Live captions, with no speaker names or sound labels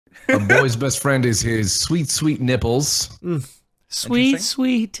A boy's best friend is his sweet, sweet nipples. Sweet,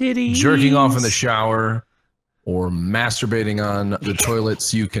 sweet titties. Jerking off in the shower. Or masturbating on the toilet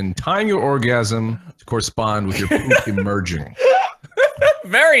so you can time your orgasm to correspond with your poop emerging.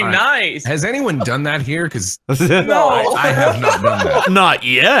 Very nice. Has anyone done that here? Because No. I have not done that. Not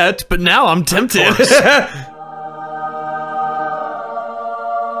yet, but now I'm tempted.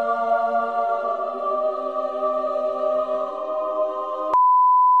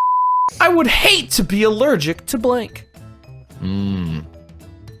 I would hate to be allergic to blank. I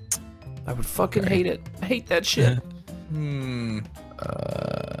would fucking hate it. I hate that shit.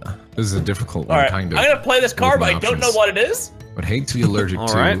 This is a difficult one, All right, kind of. I'm gonna play this card, but I don't know options. what it is. Would hate to be allergic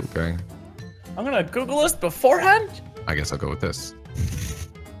to. right. Okay. I'm gonna Google this beforehand. I guess I'll go with this.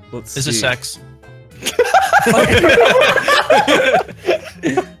 Let's Is it see. sex?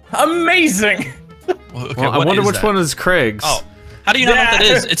 Amazing. Well, okay, Well, I what wonder is which that? one is Craig's. Oh, how do you not know what that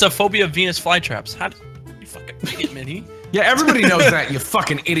is? It's a phobia of Venus flytraps. How do you fucking idiot, Minnie? Yeah, everybody knows that, you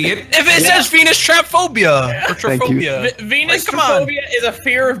fucking idiot. If it says Venus trap phobia or traphobia, Venus come on. phobia is a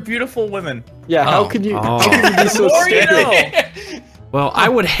fear of beautiful women. Yeah, how Oh. could you? Oh. How could you be so Or you stupid? know. Well, I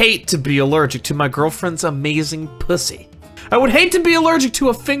would hate to be allergic to my girlfriend's amazing pussy. I would hate to be allergic to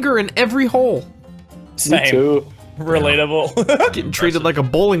a finger in every hole. Same. Me too. Relatable. Getting treated like a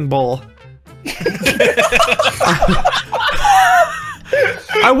bowling ball.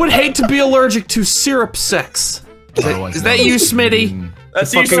 I would hate to be allergic to syrup sex. Is that you, Smitty?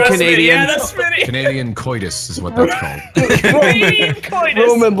 That's fucking you, Smitty. Canadian. Yeah, that's Smitty. Canadian coitus is what that's called. Canadian coitus.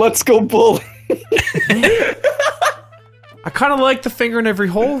 Roman, let's go bowling. I kind of like the finger in every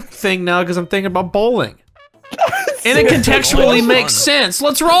hole thing now because I'm thinking about bowling. And it contextually makes sense.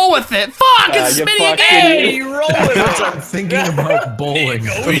 Let's roll with it. Fuck, it's you Smitty fucked again! Hey, you rolling. I'm thinking about bowling.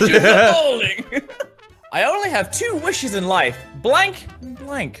 We do the bowling. I only have 2 wishes in life. Blank and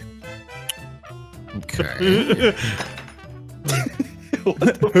blank. Okay. What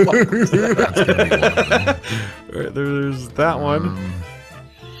the fuck? That's gonna be one of them. Alright, there's that one.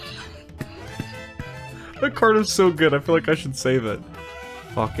 That card is so good, I feel like I should save it.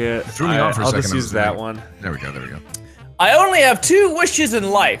 Fuck it. Threw me off for a I'll second. just I use was that like- one. There we go, there we go. I only have 2 wishes in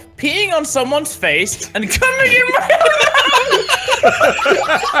life. Peeing on someone's face and coming in my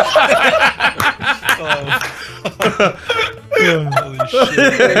holy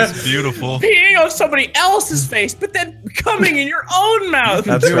shit, that's beautiful. peeing on somebody else's face, but then coming in your own mouth.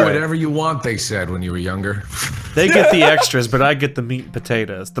 That's Do right. whatever you want, they said when you were younger. They get the extras, but I get the meat and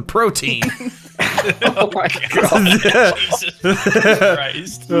potatoes. The protein. Oh my god. Jesus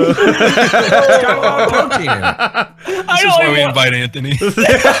Christ. It's got a lot of protein in it. This is why we invite Anthony.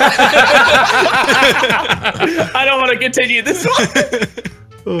 I don't want to continue this one.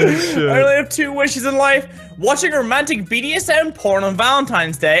 Oh I shit. only have 2 wishes in life. Watching romantic BDSM porn on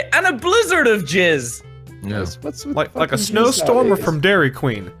Valentine's Day and a blizzard of jizz. Yes. What's with Like a fucking snowstorm or nowadays? from Dairy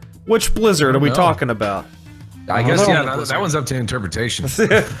Queen? Which blizzard are we know. talking about? I guess, know. yeah, that one's up to interpretation.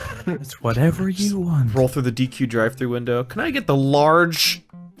 It's whatever you want. Roll through the DQ drive-through window. Can I get the large?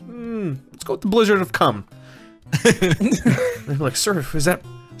 Let's go with the blizzard of cum. I'm like, sir, is that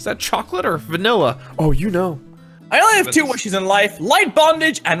chocolate or vanilla? Oh, you know. I only have 2 wishes in life. Light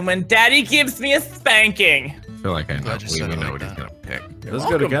bondage and when daddy gives me a spanking. I feel like I know, Glad you we said it know like what he's that. gonna pick. Let's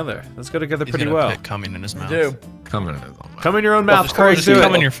go welcome. together. Let's go together He's pretty gonna well. put coming in his mouth. Do. Coming in his own mouth. Come in your own mouth, of Craig. course Do you it.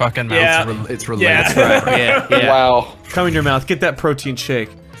 Come in your fucking mouth. Yeah. It's related. Yeah. Yeah, yeah. Wow. Come in your mouth. Get that protein shake.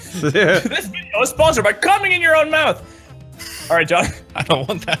 This video is sponsored by coming in your own mouth. All right, John. I don't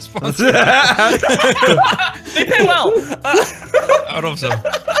want that sponsor. They pay well. I don't so.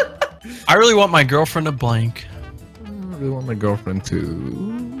 I really want my girlfriend to blank. I really want my girlfriend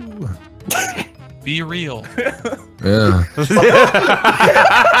to. Be real. Yeah.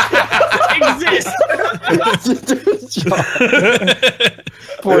 Exist.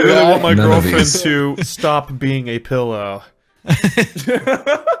 Poor I really guy. want my None of girlfriend these. to stop being a pillow.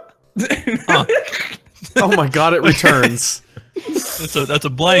 Oh my god, it returns. That's a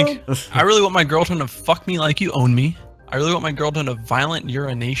blank. I really want my girlfriend to fuck me like you own me. I really want my girlfriend to violent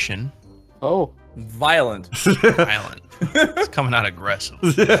urination. Oh. Violent. Violent. It's coming out aggressive.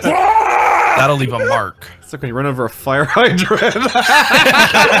 That'll leave a mark. It's like when you run over a fire hydrant.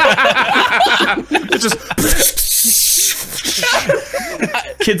 It just.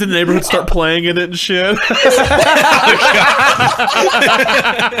 Kids in the neighborhood start playing in it and shit.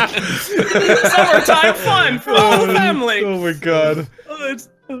 Summertime fun for the whole family. Oh my god.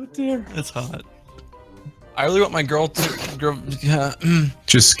 Oh dear. That's hot. I really want my girl to.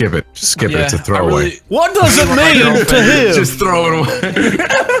 Just skip it. Just skip it. Yeah, It's a I throwaway. really- What does it mean to him? Just throw it away.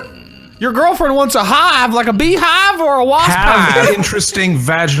 Your girlfriend wants a hive, like a beehive or a wasp Have hive. interesting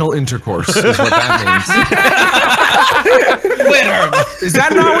vaginal intercourse is what that means. Winner. Is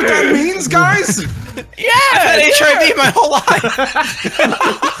that not what that means, guys? Yeah, I've had HIV my whole life.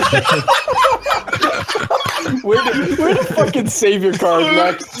 Way to fucking save your card,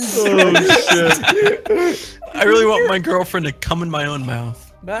 Max. Oh shit. I really want my girlfriend to come in my own mouth.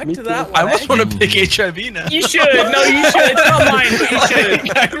 Back Me to too. that one. I almost want to pick HIV now. You should. No, you should. It's not mine. You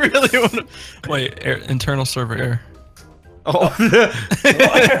should. I really want to. Wait, internal server error. Oh.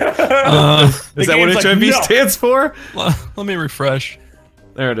 Is that what game's like, HIV no. stands for? Let me refresh.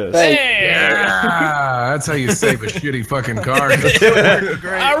 There it is. Hey. Yeah, that's how you save a shitty fucking card.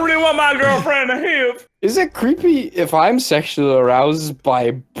 I really want my girlfriend to help. Is it creepy if I'm sexually aroused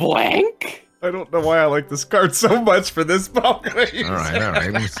by blank? I don't know why I like this card so much for this ball. All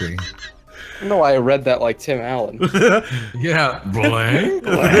right, let me see. I don't know why I read that like Tim Allen. Yeah, blank.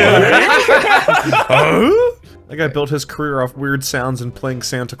 That guy built his career off weird sounds and playing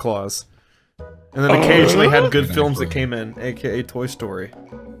Santa Claus. And then occasionally had good films that came in, aka Toy Story. Who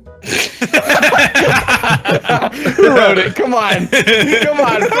wrote it? Come on. Come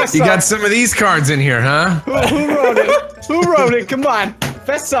on. Fess You up. got some of these cards in here, huh? Who wrote it? Who wrote it? Come on.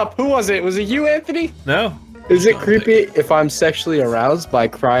 Fess up. Who was it? Was it you, Anthony? No. Is it creepy if I'm sexually aroused by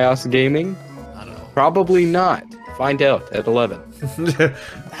Cryos Gaming? I don't know. Probably not. Find out at 11.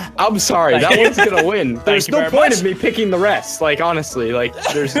 I'm sorry, that one's gonna win. There's you no very point much. of me picking the rest. Like honestly, like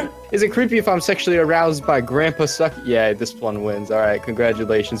there's. Is it creepy if I'm sexually aroused by Grandpa Suck? Yeah, this one wins. All right,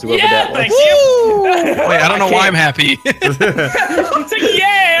 congratulations, whoever Yeah, that was. thank you. Wait, I don't know why I'm happy. It's like,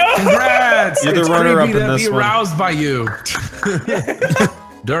 yeah. Congrats! You're the It's runner-up creepy in to this be one. aroused by you.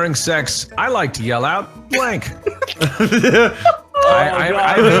 During sex, I like to yell out blank.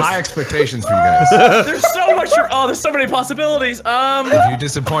 I have high expectations for you guys. There's so much. There's so many possibilities. If you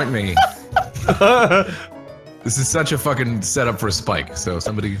disappoint me, this is such a fucking setup for a spike. So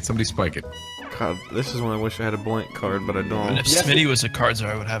somebody spike it. God, this is when I wish I had a blank card, but I And don't. if Smitty was a card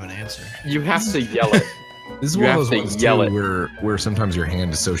czar, I would have an answer. You have to yell it. This is You one of have those to ones yell too, it. where sometimes your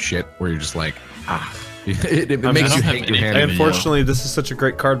hand is so shit where you're just like, ah. It I makes don't you have hate your any- hand. even more. Unfortunately, this is such a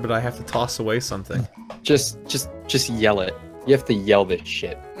great card, but I have to toss away something. Just yell it. You have to yell this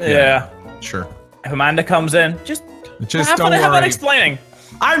shit. Yeah. Sure. If Amanda comes in, just Just have don't fun worry. explaining.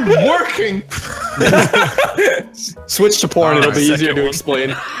 I'm working. Switch to porn. It'll be Second easier to one. explain.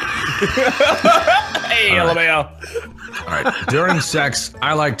 Hey, LMAO. All right. During sex,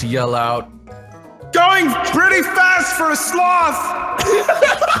 I like to yell out, "Going pretty fast for a sloth."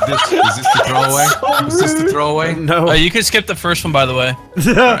 Is this the throwaway? Is this the throwaway? No. You can skip the first one, by the way.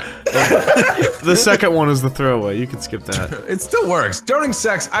 The second one is the throwaway. You can skip that. It still works. During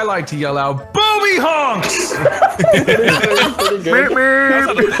sex, I like to yell out, "Booby honks!"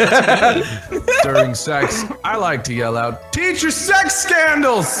 During sex, I like to yell out, "Teacher sex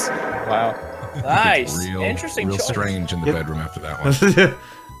scandals!" Wow. Nice. Real, Interesting real choice. strange in the bedroom after that one.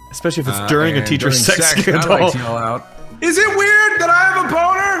 Especially if it's during a And teacher's during sex I scandal. like to yell out, "Is it weird that I have a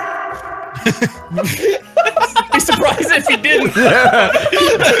boner?" Be surprised if he didn't.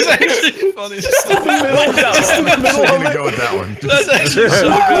 That's actually funny. Well done. I'm gonna go with that one. That's actually so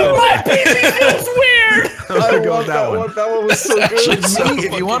good. My penis feels weird. I'm gonna go with that one. That one was so good.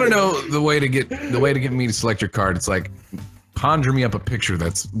 If you want to know the way to get me to select your card, it's like conjure me up a picture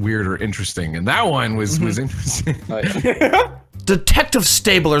that's weird or interesting, and that one was interesting. Detective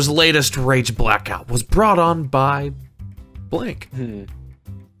Stabler's latest Rage Blackout was brought on by blank.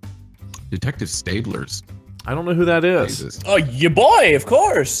 Detective Stabler's. I don't know who that is. Jesus. Oh, your boy, of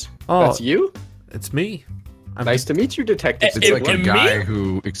course. Oh, That's you? it's me. Nice to meet you, Detective. It's like a me? guy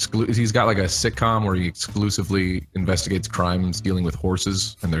who he's got like a sitcom where he exclusively investigates crimes dealing with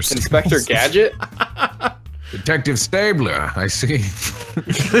horses and their Inspector Gadget? Detective Stabler, I see.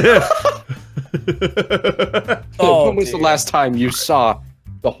 Oh, When was the last time you saw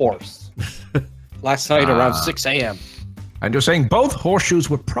the horse? Last night around 6 a.m. I'm just saying both horseshoes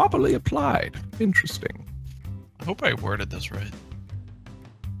were properly applied. Interesting. I hope I worded this right.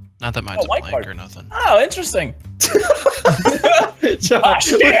 Not that mine's a white blank card. or nothing. Oh, interesting.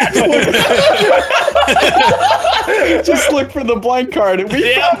 Josh, just look for the blank card and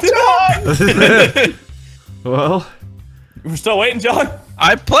we found it. Well, We're still waiting, John.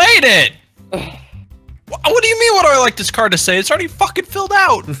 I played it! What do you mean, what do I like this card to say? It's already fucking filled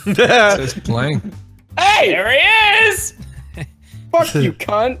out! It says playing. Hey, There he is. fuck you,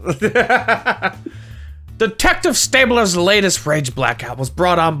 cunt. Detective Stabler's latest Rage Blackout was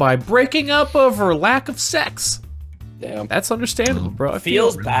brought on by breaking up over lack of sex. Damn. That's understandable, bro. I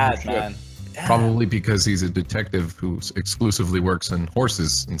Feels feel- bad, man. Probably because he's a detective who exclusively works in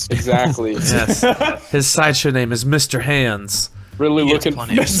horses and stuff. Exactly. Yes. His sideshow name is Mr. Hands. Really looking for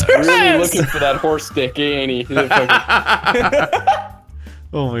that horse dick, ain't he?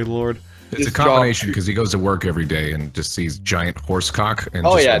 Oh my lord. It's a combination because he goes to work every day and just sees giant horse cock and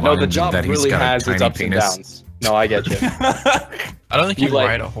Oh just yeah, no, the reminds him job that he's really got a has its tiny ups and penis. downs. No, I get you. I don't think you like-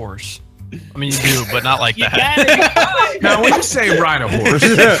 ride a horse. I mean, you do, but not like that. Now, when you say ride a horse,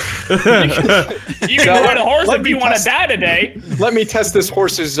 You can ride a horse if you want to die today. Let me test this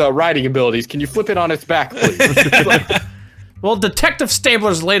horse's riding abilities. Can you flip it on its back, please? Well, Detective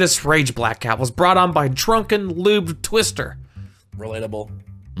Stabler's latest rage blackout was brought on by drunken lubed Twister. Relatable.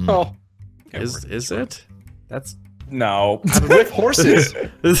 Oh, Is it? That's No. with horses.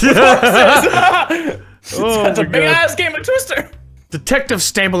 That's a big ass game of Twister. Detective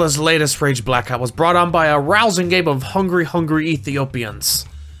Stabler's latest rage blackout was brought on by a rousing game of hungry Ethiopians.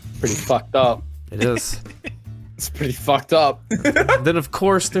 Pretty fucked up. It is. It's pretty fucked up. Then, of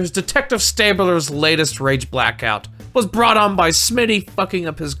course, there's Detective Stabler's latest rage blackout was brought on by Smitty fucking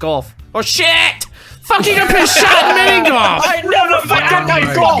up his golf. Oh shit! Fucking up his shot mini golf. I never fuck up my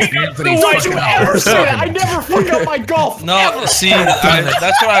golf. Don't you ever say that? I never fuck up my golf. No, see,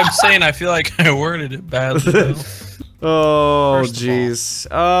 that's what I'm saying. I feel like I worded it badly. Though. Oh jeez.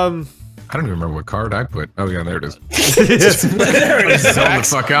 I don't even remember what card I put. Oh yeah, there it is. There it is. Zone the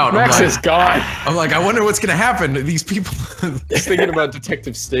fuck out. Max is gone. I'm like, I wonder what's gonna happen to these people. Just thinking about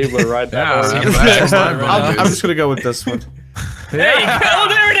Detective Stabler right now. I'm just gonna go with this one. Hey, oh,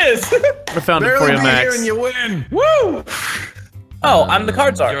 there it is. I found it for you, Max. and you win. Woo! Oh, I'm the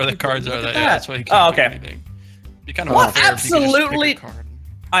cards are. Or the cards are there. Yeah, that. that's why you can't Oh, do okay. anything. Be kind of What unfair if you could just pick a absolutely- card.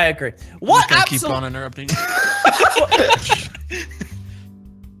 I agree. I'm What just gonna keep on absolutely? interrupting.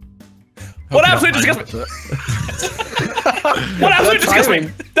 What absolutely disgusting? What absolutely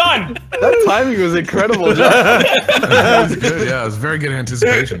disgusting? Done. That timing was incredible, John. That was good. Yeah, it was very good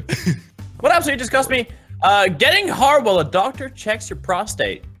anticipation. What absolutely disgusts me? Getting hard while a doctor checks your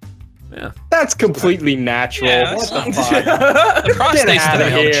prostate. Yeah. That's completely natural. Yeah, What that's the not fuck? The prostate's outta the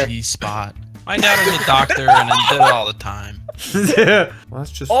here. LG spot. My dad was a doctor and he did it all the time. Well,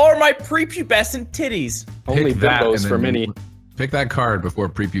 that's just. Or my prepubescent titties. Only Pick that bimbos and for then mini. Pick that card before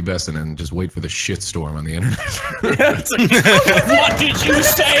prepubescent and just wait for the shitstorm on the internet. What did you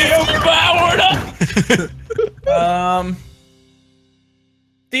say about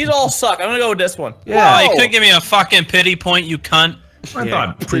these all suck. I'm gonna go with this one. Yeah. Oh, you couldn't give me a fucking pity point, you cunt. I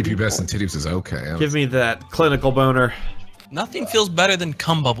thought prepubescent titties was okay. Give me that clinical boner. Nothing feels better than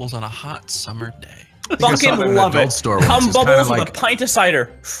cum bubbles on a hot summer day. Fucking love it. Store once. Cum It's kinda bubbles with like- a pint of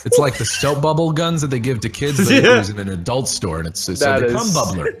cider. It's like the soap bubble guns that they give to kids that they use in an adult store, and it's That a is- cum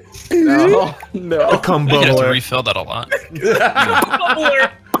bubbler. No, no. Cum You have to bubbler. refill that a lot.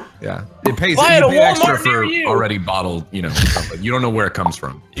 Bubbler. Yeah, it pays. Buy it You at pay extra Walmart near for you. already bottled, stuff. Like, you don't know where it comes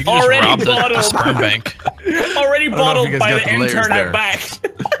from. You can just Already rob the bottled. sperm bank. Already know if bottled you guys by got the the layers intern there. at back.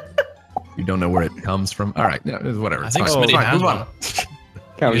 You don't know where it comes from. All right, yeah, whatever. I It's think fine. Smitty It's fine. has Move one. on.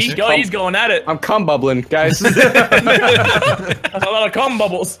 He's going at it. I'm cum bubbling, guys. That's a lot of cum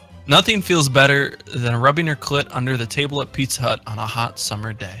bubbles. Nothing feels better than rubbing your clit under the table at Pizza Hut on a hot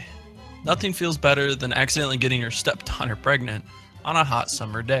summer day. Nothing feels better than accidentally getting your stepdaughter pregnant on a hot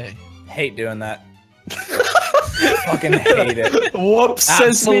summer day. Hate doing that. Fucking hate it. Whoops.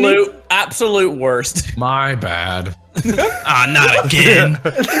 Absolute worst. My bad. Ah, not again.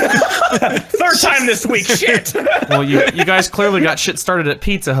 Third time this week. Shit. Well, you guys clearly got shit started at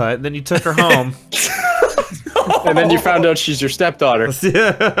Pizza Hut, and then you took her home. And then you found out she's your stepdaughter.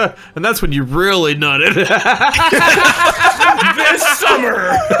 Yeah. And that's when you really nutted. This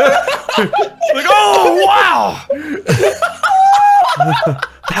summer. Like, oh, wow!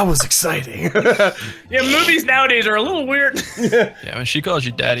 That was exciting. Yeah, movies nowadays are a little weird. Yeah, when she calls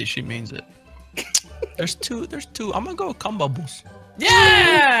you daddy, she means it. There's two. I'm gonna go with cum bubbles.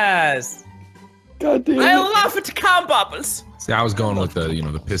 Yes. God damn I it. love it, cum bubbles. See, I was going with the,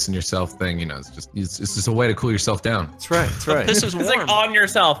 the pissing yourself thing. It's just a way to cool yourself down. That's right, that's right. This is It's warm. like on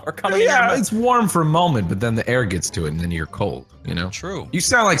yourself or coming in your Yeah, mouth. it's warm for a moment, but then the air gets to it, and then you're cold. True. You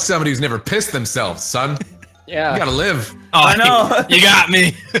sound like somebody who's never pissed themselves, son. Yeah. You gotta live. Oh, I know. You got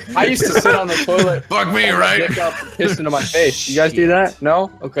me. I used to sit on the toilet. Fuck me, right? Dick up and piss into my face. You guys do that?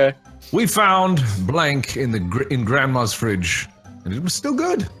 No? Okay. We found blank in in Grandma's fridge, and it was still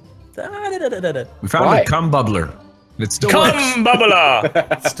good. We found Why? a cum bubbler, and it still works. Cum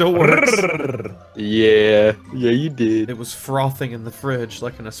bubbler. Still works. Yeah. Yeah, you did. It was frothing in the fridge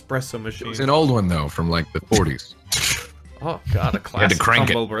like an espresso machine. It's an old one though, from like the 40s. Oh god, a classic crank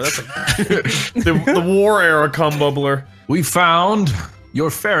cum it. bubbler. That's the war era cum bubbler. We found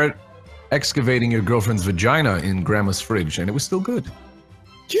your ferret excavating your girlfriend's vagina in Grandma's fridge, and it was still good.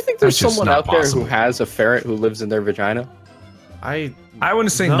 Do you think there's That's just someone not out there possible. who has a ferret who lives in their vagina? I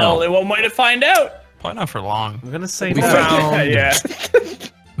wouldn't say No. no. Only one way to find out. Probably not for long. I'm gonna say We no. found, Yeah.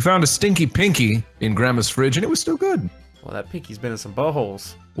 we found a stinky pinky in Grandma's fridge, and it was still good. Well, that pinky's been in some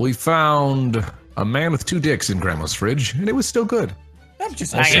boholes. We found a man with 2 dicks in Grandma's fridge, and it was still good. I'm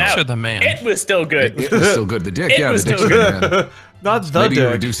just Well, hanging dicks out. are the man. It was still good. It was still good. The dick, It yeah, the was dick's still good, man. Not the Maybe you're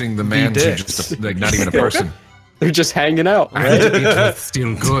dick. reducing the man to dicks. just like not even a person. They're just hanging out, right? It was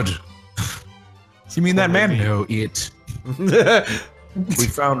still good. You mean that man? No, it. We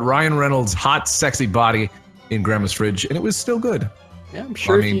found Ryan Reynolds' hot, sexy body in Grandma's fridge, and it was still good. Yeah, I'm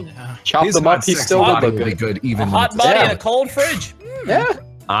sure I mean, if you chop His them hot, up, he's sexy still body would will be look good A even hot when body Yeah. in a cold fridge. good. Yeah.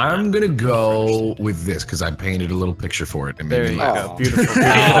 I'm gonna go with this because I painted a little picture for it. And There maybe you like, go. Oh. Beautiful.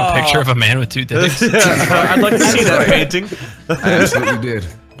 A picture of a man with 2 dicks. I'd like to see that painting. I absolutely did.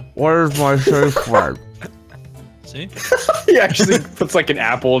 Where's my safe word? See? He actually puts like an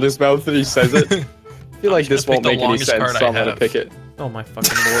apple in his mouth and he says it. I feel like this gonna won't pick the make any longest sense, card so I I'm gonna have. pick it. Oh my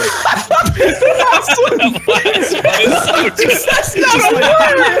fucking lord.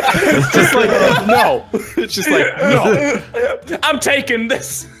 It's just like, no. It's just like, no. I'm taking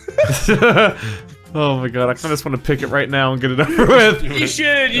this. Oh my god, I kind of just want to pick it right now and get it over with. You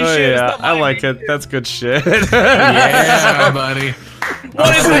should. You Oh should. It's yeah, not I my like it. weakness. That's good shit. Yeah, buddy.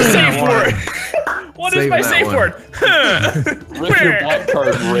 What is my safe that one. word? What is Save my that safe one. word? Rip your black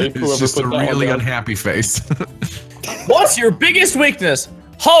card, Rafe, It's whoever just put a that one really down. unhappy face. What's your biggest weakness?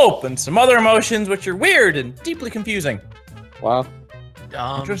 Hope and some other emotions which are weird and deeply confusing. Wow.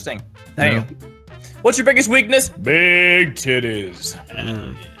 Interesting. Damn. What's your biggest weakness? Big titties.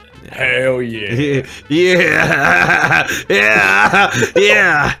 Hell yeah.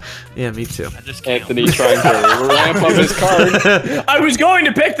 Yeah, yeah, me too. I just can't. Anthony trying to ramp up his card. I was going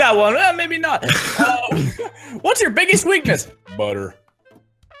to pick that one. Maybe not. What's your biggest weakness? Butter.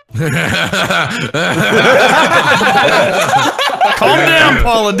 Calm down,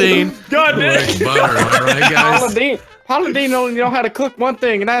 Paula Dean. God damn. Butter, all right, guys? Paladine only know how to cook one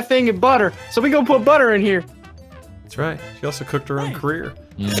thing, and that thing is butter. So we gonna put butter in here. That's right. She also cooked her own career.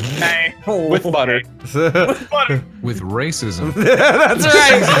 Hey. With butter. Butter. With racism. That's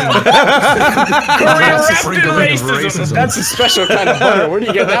right. Career wrapped in Sprinkling of racism. That's a special kind of butter. Where do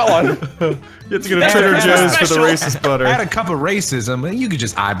you get that one? You have to go to Trader That's Joe's for the special. racist Add butter. a cup of racism, and you could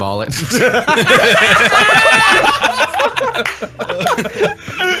just eyeball it.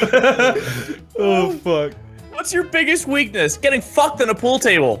 Oh fuck. What's your biggest weakness? Getting fucked on a pool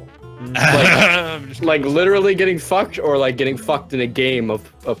table. Like literally getting fucked, or like getting fucked in a game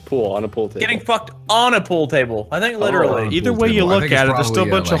of pool on a pool table. Getting fucked on a pool table. I think literally. Either Pool way you table. I look think it's at it, there's still a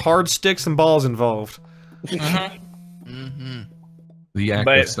probably, bunch like- of hard sticks and balls involved. The act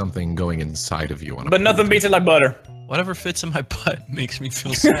But- of something going inside of you on a But nothing beats it like butter. Whatever fits in my butt makes me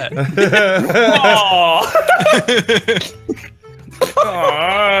feel sad. Aww.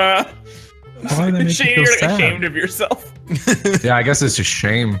 Aww. You're like ashamed of yourself. Yeah, I guess it's just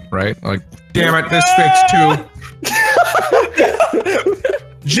shame, right? Like, damn it, this fits too.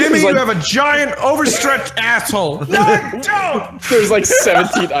 Jimmy, you have a giant, overstretched asshole. No, I don't. There's like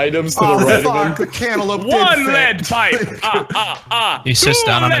 17 items to the right of him. The cantaloupe did One fit. lead pipe. He sits Two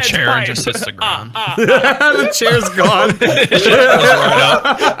down on a lead chair and pipe. just hits the ground. The chair's gone.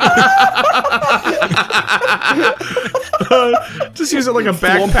 Just use it like a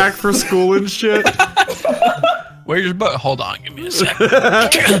backpack for school and shit. Where's your butt? Hold on, give me a sec.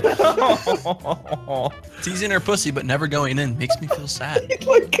 Teasing her pussy but never going in makes me feel sad.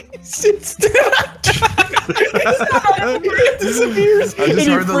 Like sits down. Disappears. I just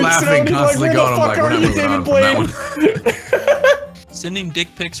heard the laughing constantly going. I'm like, we're not moving on from that one. Sending dick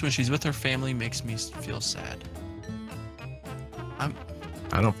pics when she's with her family makes me feel sad.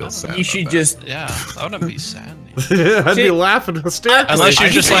 I don't feel sad. You should about just. Yeah, that wouldn't be sad. I'd be laughing hysterically. Unless you're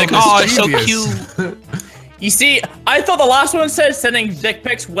just like, oh, it's so mischievous. cute. You see, I thought the last one said sending dick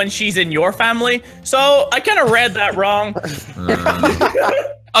pics when she's in your family, so I kind of read that wrong.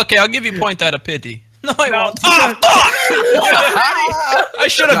 Okay, I'll give you point out of pity. No, I No. won't. I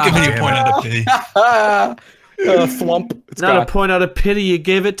should have given you a point out of pity. Flump. It's Not gone. a point out of pity, you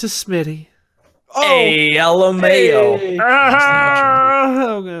gave it to Smitty. Hey, LMAO. Hey.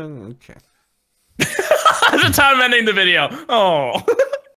 Okay. That's the time ending the video. Oh.